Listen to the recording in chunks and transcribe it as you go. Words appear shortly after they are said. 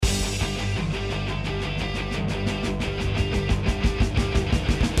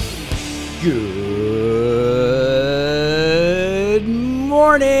Good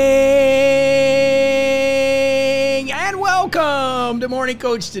morning and welcome to Morning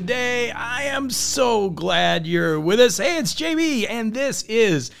Coach Today. I am so glad you're with us. Hey, it's JB, and this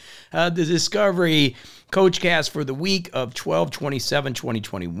is the Discovery Coachcast for the week of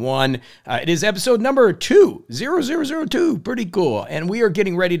 12/27/2021. It is episode number 20002. Pretty cool. And we are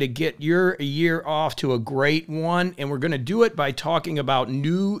getting ready to get your year off to a great one. And we're going to do it by talking about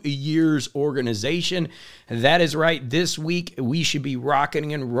New Year's organization. That is right. This week, we should be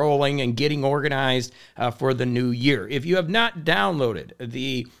rocking and rolling and getting organized for the new year. If you have not downloaded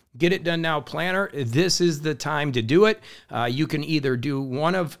the Get It Done Now planner, this is the time to do it. You can either do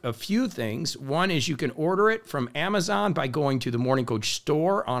one of a few things. One is you can order it from Amazon by going to the Morning Coach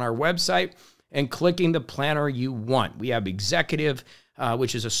store on our website and clicking the planner you want. We have executive,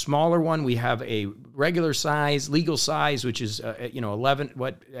 which is a smaller one. We have a regular size, legal size, which is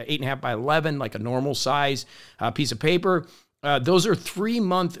 8.5 by 11, like a normal size piece of paper. Those are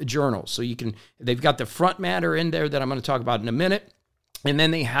 3-month journals. So they've got the front matter in there that I'm going to talk about in a minute. And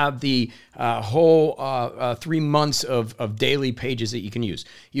then they have the whole 3 months of daily pages that you can use.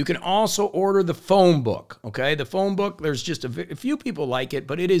 You can also order the phone book, okay? The phone book, there's just a few people like it,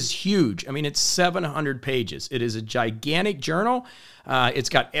 but it is huge. I mean, it's 700 pages. It is a gigantic journal. It's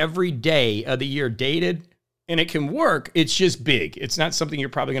got every day of the year dated, and it can work. It's just big. It's not something you're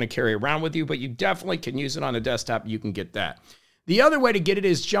probably going to carry around with you, but you definitely can use it on a desktop. You can get that. The other way to get it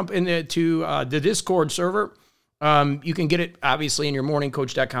is jump into the Discord server. You can get it, obviously, in your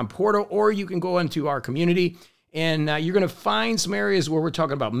morningcoach.com portal, or you can go into our community, and you're going to find some areas where we're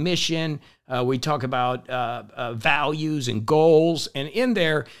talking about mission. We talk about values and goals, and in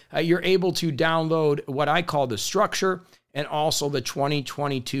there, you're able to download what I call the structure and also the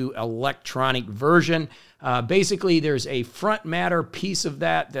 2022 electronic version. Basically, there's a front matter piece of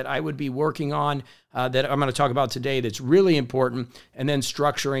that I would be working on that I'm going to talk about today that's really important, and then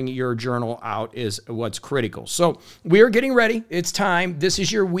structuring your journal out is what's critical. So we are getting ready. It's time. This is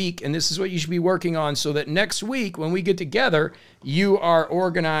your week, and this is what you should be working on so that next week when we get together, you are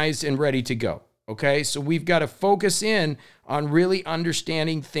organized and ready to go. Okay, so we've got to focus in on really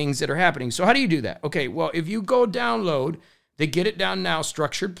understanding things that are happening. So how do you do that? Okay, well, if you go download the Get It Done Now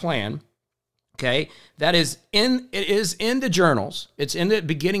structured plan, okay, it is in the journals. It's in the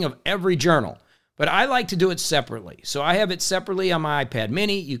beginning of every journal. But I like to do it separately. So I have it separately on my iPad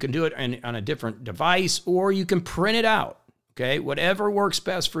mini. You can do it on a different device, or you can print it out, okay? Whatever works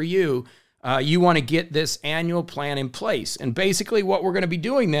best for you, you want to get this annual plan in place. And basically what we're going to be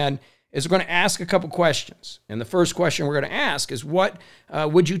doing then is we're going to ask a couple questions. And the first question we're going to ask is, what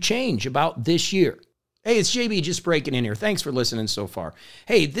would you change about this year? Hey, it's JB just breaking in here. Thanks for listening so far.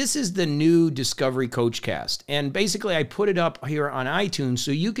 Hey, this is the new Discovery Coachcast. And basically, I put it up here on iTunes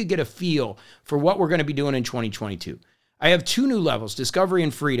so you could get a feel for what we're going to be doing in 2022. I have 2 new levels, Discovery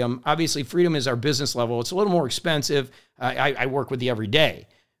and Freedom. Obviously, Freedom is our business level. It's a little more expensive. I work with you every day.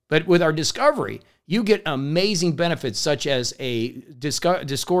 But with our Discovery, you get amazing benefits such as a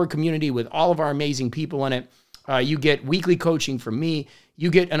Discord community with all of our amazing people in it. You get weekly coaching from me. You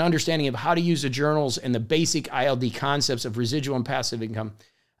get an understanding of how to use the journals and the basic ILD concepts of residual and passive income.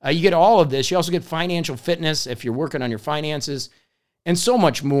 You get all of this. You also get financial fitness if you're working on your finances, and so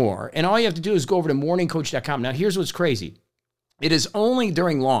much more. And all you have to do is go over to morningcoach.com. Now, here's what's crazy. It is only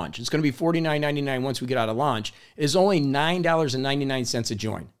during launch. It's going to be $49.99 once we get out of launch. It is only $9.99 a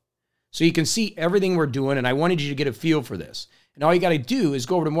join. So you can see everything we're doing, and I wanted you to get a feel for this. And all you got to do is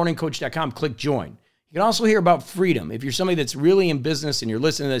go over to morningcoach.com, click join. You can also hear about Freedom. If you're somebody that's really in business and you're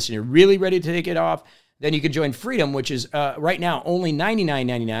listening to this and you're really ready to take it off, then you can join Freedom, which is right now only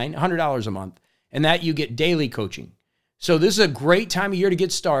 $99.99, $100 a month, and that you get daily coaching. So this is a great time of year to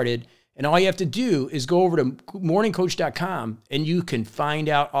get started, and all you have to do is go over to morningcoach.com and you can find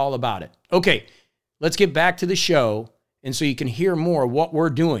out all about it. Okay, let's get back to the show, and so you can hear more of what we're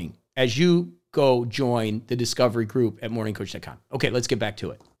doing as you go join the Discovery group at morningcoach.com. Okay, let's get back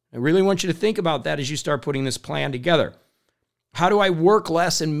to it. I really want you to think about that as you start putting this plan together. How do I work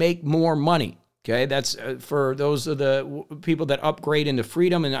less and make more money? Okay, that's for those of the people that upgrade into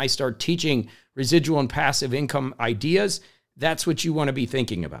Freedom and I start teaching residual and passive income ideas. That's what you want to be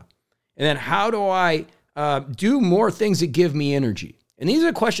thinking about. And then how do I do more things that give me energy? And these are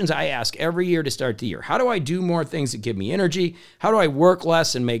the questions I ask every year to start the year. How do I do more things that give me energy? How do I work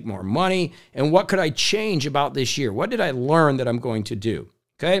less and make more money? And what could I change about this year? What did I learn that I'm going to do?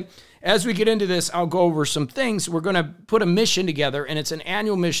 Okay, as we get into this, I'll go over some things. We're going to put a mission together, and it's an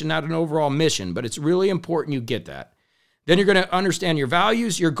annual mission, not an overall mission, but it's really important you get that. Then you're going to understand your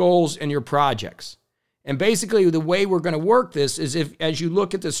values, your goals, and your projects. And basically the way we're going to work this is as you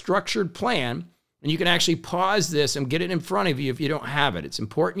look at the structured plan, and you can actually pause this and get it in front of you if you don't have it. It's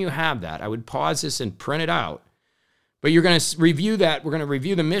important you have that. I would pause this and print it out. But you're going to review that. We're going to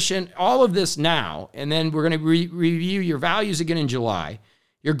review the mission, all of this now, and then we're going to review your values again in July,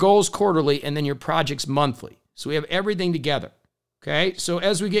 your goals quarterly, and then your projects monthly. So we have everything together, okay? So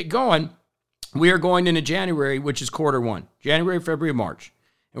as we get going, we are going into January, which is quarter one, January, February, March.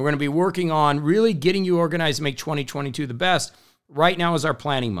 And we're going to be working on really getting you organized to make 2022 the best. Right now is our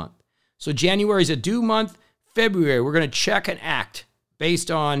planning month. So January is a do month. February, we're going to check and act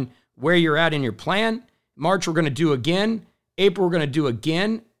based on where you're at in your plan. March, we're going to do again. April, we're going to do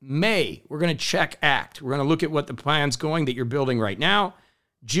again. May, we're going to check, act. We're going to look at what the plan's going that you're building right now.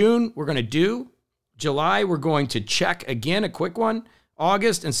 June, we're going to do. July, we're going to check again, a quick one.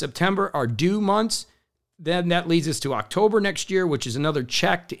 August and September are due months. Then that leads us to October next year, which is another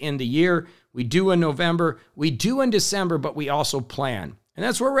check to end the year. We do in November. We do in December, but we also plan. And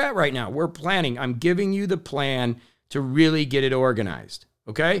that's where we're at right now. We're planning. I'm giving you the plan to really get it organized,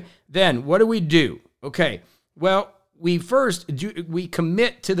 okay? Then what do? Okay, well, we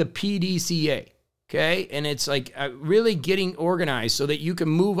commit to the PDCA, okay? And it's like really getting organized so that you can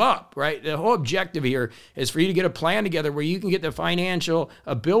move up, right? The whole objective here is for you to get a plan together where you can get the financial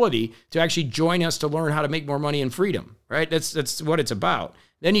ability to actually join us to learn how to make more money and freedom, right? That's what it's about.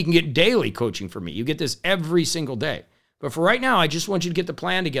 Then you can get daily coaching from me. You get this every single day. But for right now, I just want you to get the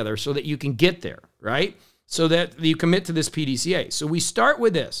plan together so that you can get there, right? So that you commit to this PDCA. So we start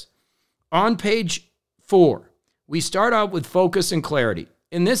with this. On page 4, we start out with focus and clarity.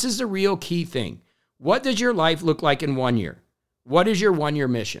 And this is the real key thing. What does your life look like in 1 year? What is your 1 year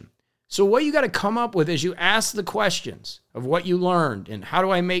mission? So what you got to come up with is you ask the questions of what you learned and how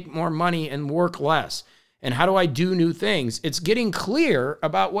do I make more money and work less? And how do I do new things? It's getting clear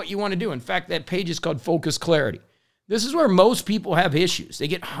about what you want to do. In fact, that page is called Focus Clarity. This is where most people have issues. They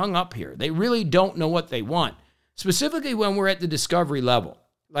get hung up here. They really don't know what they want, specifically when we're at the discovery level.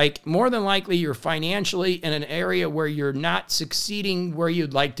 Like more than likely, you're financially in an area where you're not succeeding where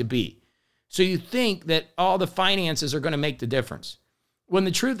you'd like to be. So you think that all the finances are going to make the difference. When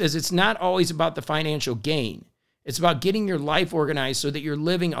the truth is, it's not always about the financial gain. It's about getting your life organized so that you're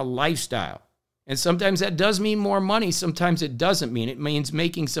living a lifestyle. And sometimes that does mean more money. Sometimes it doesn't mean. It means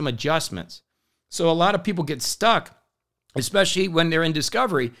making some adjustments. So a lot of people get stuck, especially when they're in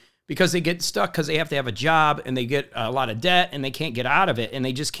discovery, because they get stuck because they have to have a job and they get a lot of debt and they can't get out of it and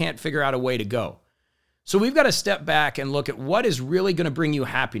they just can't figure out a way to go. So we've got to step back and look at what is really going to bring you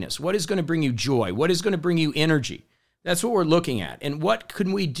happiness, what is going to bring you joy, what is going to bring you energy. That's what we're looking at. And what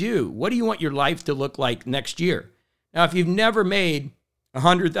can we do? What do you want your life to look like next year? Now, if you've never made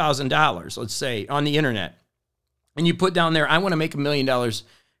 $100,000, let's say, on the internet, and you put down there, I want to make $1 million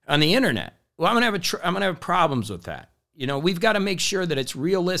on the internet, well, I'm going to have problems with that. You know, we've got to make sure that it's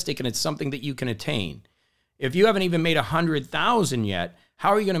realistic and it's something that you can attain. If you haven't even made 100,000 yet, how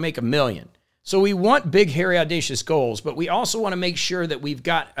are you going to make $1 million? So we want big, hairy, audacious goals, but we also want to make sure that we've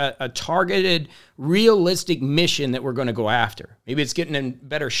got a targeted, realistic mission that we're going to go after. Maybe it's getting in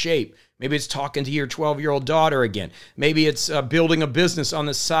better shape. Maybe it's talking to your 12-year-old daughter again. Maybe it's building a business on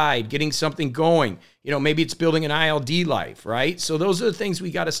the side, getting something going. You know, maybe it's building an ILD life, right? So those are the things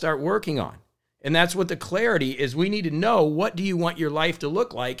we got to start working on. And that's what the clarity is. We need to know, what do you want your life to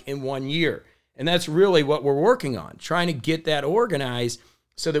look like in 1 year? And that's really what we're working on, trying to get that organized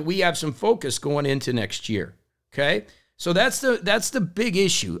so that we have some focus going into next year, okay? So that's the big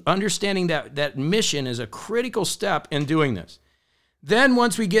issue. Understanding that mission is a critical step in doing this. Then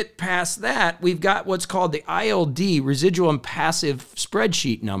once we get past that, we've got what's called the ILD, residual and passive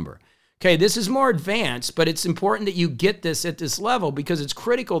spreadsheet number. Okay, this is more advanced, but it's important that you get this at this level because it's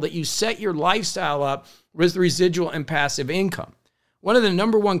critical that you set your lifestyle up with residual and passive income. One of the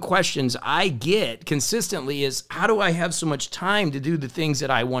number one questions I get consistently is, how do I have so much time to do the things that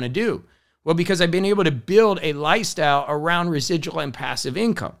I want to do? Well, because I've been able to build a lifestyle around residual and passive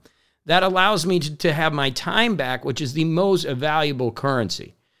income. That allows me to have my time back, which is the most valuable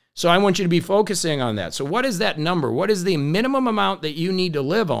currency. So I want you to be focusing on that. So what is that number? What is the minimum amount that you need to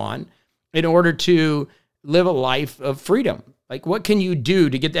live on in order to live a life of freedom? Like, what can you do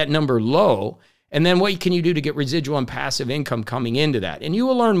to get that number low? And then what can you do to get residual and passive income coming into that? And you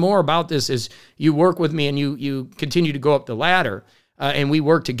will learn more about this as you work with me and you continue to go up the ladder and we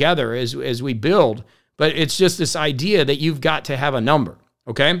work together as we build. But it's just this idea that you've got to have a number,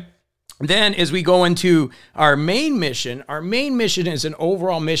 okay? Then as we go into our main mission is an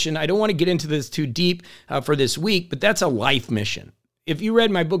overall mission. I don't want to get into this too deep for this week, but that's a life mission. if you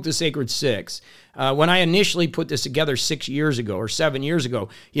read my book, The Sacred Six, when I initially put this together 6 years ago or 7 years ago,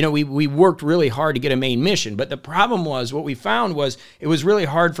 we worked really hard to get a main mission. But the problem was, what we found was it was really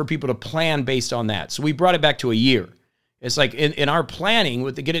hard for people to plan based on that. So we brought it back to a year. It's like in our planning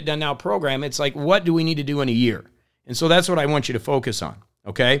with the Get It Done Now program, it's like, what do we need to do in a year? And so that's what I want you to focus on,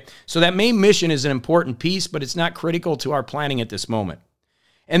 okay? So that main mission is an important piece, but it's not critical to our planning at this moment.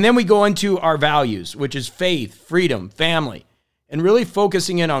 And then we go into our values, which is faith, freedom, family, and really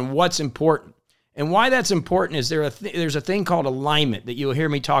focusing in on what's important. And why that's important is there's a thing called alignment that you'll hear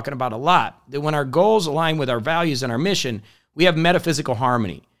me talking about a lot, that when our goals align with our values and our mission, we have metaphysical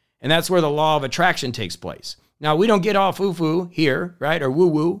harmony. And that's where the law of attraction takes place. Now, we don't get all foo-foo here, right? Or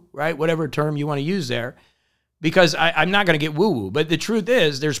woo-woo, right? Whatever term you want to use there, because I'm not going to get woo-woo. But the truth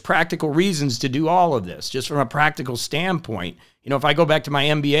is, there's practical reasons to do all of this, just from a practical standpoint. If I go back to my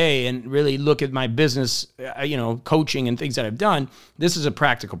MBA and really look at my business, coaching and things that I've done, this is a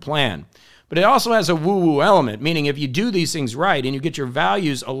practical plan. But it also has a woo-woo element, meaning if you do these things right and you get your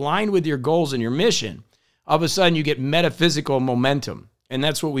values aligned with your goals and your mission, all of a sudden you get metaphysical momentum. And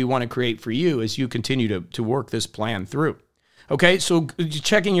that's what we want to create for you as you continue to work this plan through. Okay, so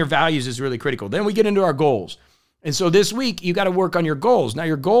checking your values is really critical. Then we get into our goals. And so this week, you got to work on your goals. Now,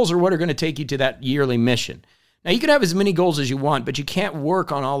 your goals are what are going to take you to that yearly mission. Now, you can have as many goals as you want, but you can't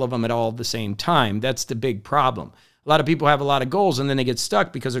work on all of them at the same time. That's the big problem. A lot of people have a lot of goals, and then they get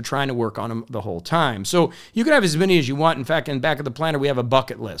stuck because they're trying to work on them the whole time. So you can have as many as you want. In fact, in the back of the planner, we have a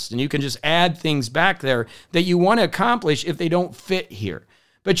bucket list, and you can just add things back there that you want to accomplish if they don't fit here.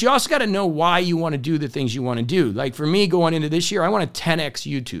 But you also got to know why you want to do the things you want to do. Like for me, going into this year, I want to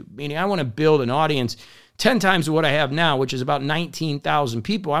 10x YouTube, meaning I want to build an audience 10 times what I have now, which is about 19,000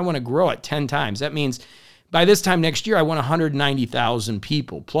 people. I want to grow it 10 times. That means by this time next year, I want 190,000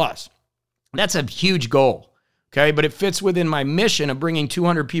 people plus. That's a huge goal. Okay, but it fits within my mission of bringing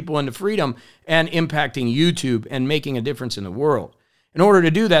 200 people into freedom and impacting YouTube and making a difference in the world. In order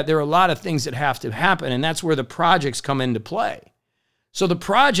to do that, there are a lot of things that have to happen, and that's where the projects come into play. So the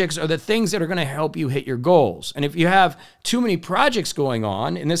projects are the things that are going to help you hit your goals. And if you have too many projects going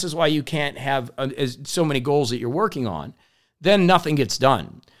on, and this is why you can't have so many goals that you're working on, then nothing gets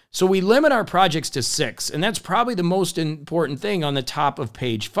done. So we limit our projects to 6, and that's probably the most important thing on the top of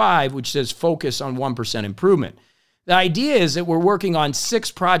page 5, which says focus on 1% improvement. The idea is that we're working on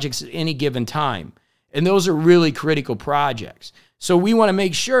 6 projects at any given time, and those are really critical projects. So we want to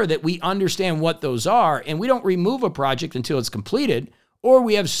make sure that we understand what those are, and we don't remove a project until it's completed, or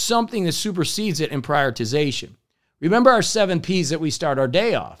we have something that supersedes it in prioritization. Remember our 7 Ps that we start our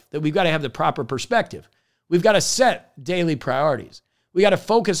day off, that we've got to have the proper perspective. We've got to set daily priorities. We got to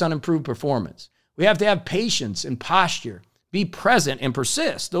focus on improved performance. We have to have patience and posture, be present and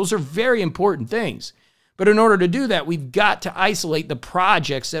persist. Those are very important things. But in order to do that, we've got to isolate the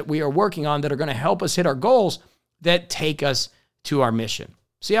projects that we are working on that are going to help us hit our goals that take us to our mission.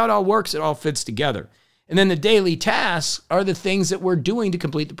 See how it all works? It all fits together. And then the daily tasks are the things that we're doing to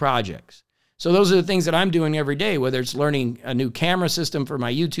complete the projects. So those are the things that I'm doing every day, whether it's learning a new camera system for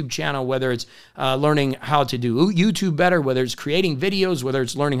my YouTube channel, whether it's learning how to do YouTube better, whether it's creating videos, whether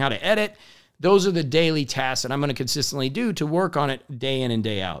it's learning how to edit. Those are the daily tasks that I'm going to consistently do to work on it day in and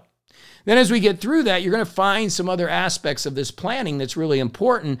day out. Then as we get through that, you're going to find some other aspects of this planning that's really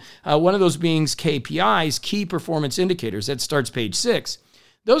important. One of those being KPIs, key performance indicators. That starts page 6.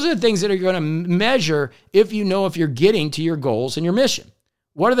 Those are the things that are going to measure if you're getting to your goals and your mission.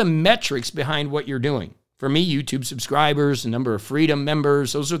 What are the metrics behind what you're doing? For me, YouTube subscribers, the number of Freedom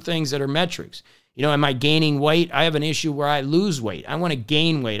members, those are things that are metrics. Am I gaining weight? I have an issue where I lose weight. I want to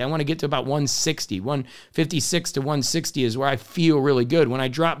gain weight. I want to get to about 160. 156 to 160 is where I feel really good. When I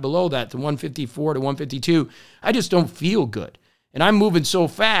drop below that to 154 to 152, I just don't feel good. And I'm moving so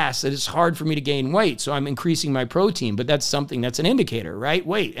fast that it's hard for me to gain weight. So I'm increasing my protein, but that's an indicator, right?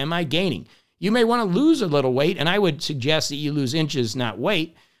 Wait, am I gaining? You may want to lose a little weight, and I would suggest that you lose inches, not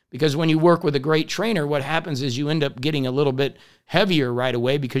weight, because when you work with a great trainer, what happens is you end up getting a little bit heavier right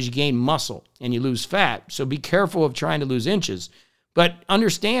away because you gain muscle and you lose fat. So be careful of trying to lose inches, but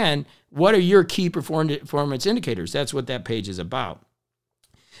understand what are your key performance indicators. That's what that page is about.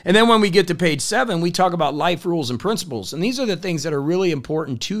 And then when we get to page 7, we talk about life rules and principles. And these are the things that are really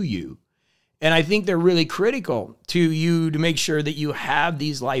important to you. And I think they're really critical to you to make sure that you have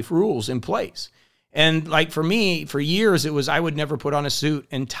these life rules in place. And like for me, for years, it was I would never put on a suit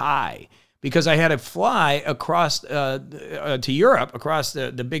and tie because I had to fly across to Europe, across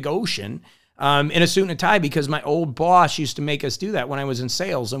the big ocean, in a suit and a tie because my old boss used to make us do that when I was in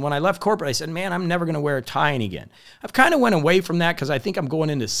sales. And when I left corporate, I said, man, I'm never going to wear a tie again. I've kind of went away from that because I think I'm going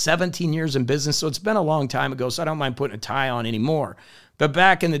into 17 years in business. So it's been a long time ago. So I don't mind putting a tie on anymore. But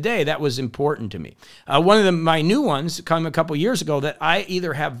back in the day, that was important to me. One of my new ones come a couple years ago that I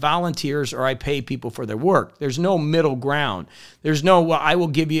either have volunteers or I pay people for their work. There's no middle ground. There's no, well, I will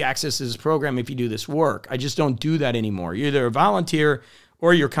give you access to this program if you do this work. I just don't do that anymore. You're either a volunteer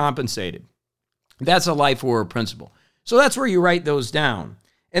or you're compensated. That's a life order principle. So that's where you write those down.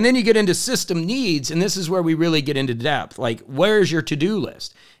 And then you get into system needs, and this is where we really get into depth. Like, where's your to-do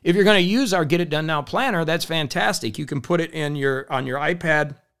list? If you're going to use our Get It Done Now planner, that's fantastic. You can put it on your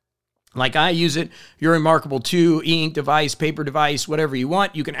iPad, like I use it, your Remarkable 2, e-ink device, paper device, whatever you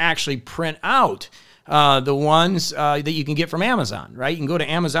want. You can actually print out the ones that you can get from Amazon, right? You can go to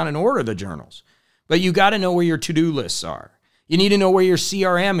Amazon and order the journals. But you got to know where your to-do lists are. You need to know where your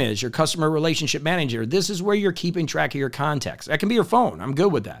CRM is, your customer relationship manager. This is where you're keeping track of your contacts. That can be your phone. I'm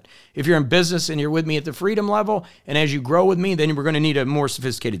good with that. If you're in business and you're with me at the Freedom level, and as you grow with me, then we're going to need a more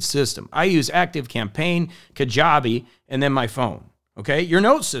sophisticated system. I use ActiveCampaign, Kajabi, and then my phone. Okay, your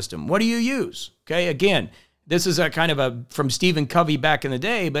note system. What do you use? Okay, again, this is a kind of a from Stephen Covey back in the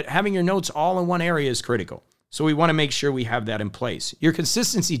day, but having your notes all in one area is critical. So we want to make sure we have that in place. Your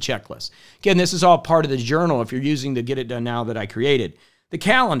consistency checklist. Again, this is all part of the journal if you're using the Get It Done Now that I created. The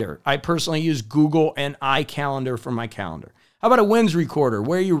calendar. I personally use Google and iCalendar for my calendar. How about a wins recorder?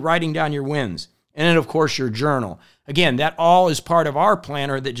 Where are you writing down your wins? And then, of course, your journal. Again, that all is part of our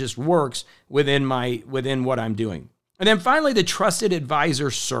planner that just works within what I'm doing. And then finally, the trusted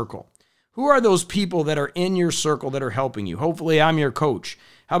advisor circle. Who are those people that are in your circle that are helping you? Hopefully, I'm your coach.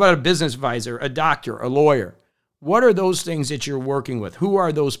 How about a business advisor, a doctor, a lawyer? What are those things that you're working with? Who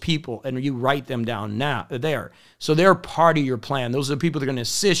are those people? And you write them down now there. So they're part of your plan. Those are the people that are going to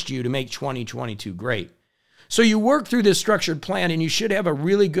assist you to make 2022 great. So you work through this structured plan, and you should have a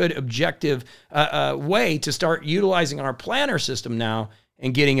really good objective way to start utilizing our planner system now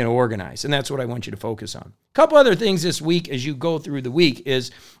and getting it organized. And that's what I want you to focus on. A couple other things this week as you go through the week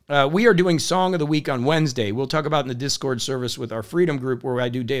is we are doing Song of the Week on Wednesday. We'll talk about in the Discord service with our Freedom group where I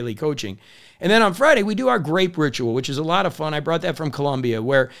do daily coaching. And then on Friday, we do our grape ritual, which is a lot of fun. I brought that from Colombia,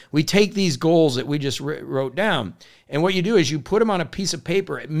 where we take these goals that we just wrote down. And what you do is you put them on a piece of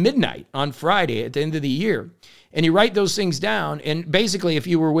paper at midnight on Friday at the end of the year. And you write those things down. And basically, if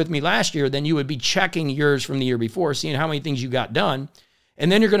you were with me last year, then you would be checking yours from the year before, seeing how many things you got done.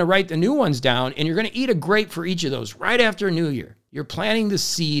 And then you're going to write the new ones down, and you're going to eat a grape for each of those right after New Year. You're planting the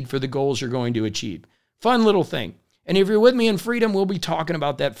seed for the goals you're going to achieve. Fun little thing. And if you're with me in Freedom, we'll be talking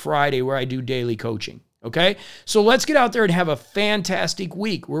about that Friday where I do daily coaching. Okay? So let's get out there and have a fantastic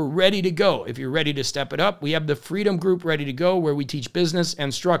week. We're ready to go. If you're ready to step it up, we have the Freedom group ready to go where we teach business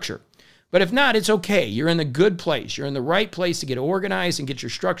and structure. But if not, it's okay. You're in the good place. You're in the right place to get organized and get your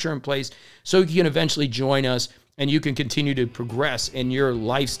structure in place so you can eventually join us and you can continue to progress in your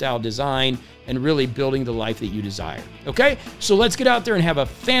lifestyle design and really building the life that you desire. Okay? So let's get out there and have a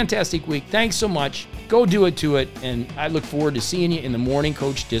fantastic week. Thanks so much. Go do it to it. And I look forward to seeing you in the Morning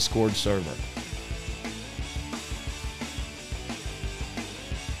Coach Discord server.